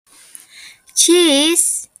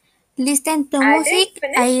Cheese. Listen to I didn't music.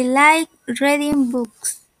 finish. I like reading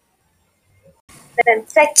books. Then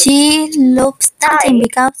second, She loves dancing I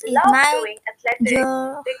because it love makes doing athletics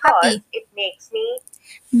you because happy. it makes me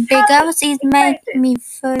happy, Because it makes excited, me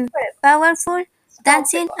feel whatever. powerful. Stop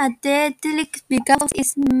Dancing recording. athletic because it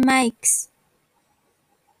makes.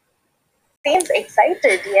 Seems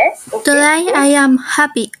excited, yes? Okay, Today good. I am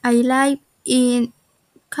happy. I live in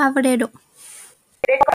Cabrero.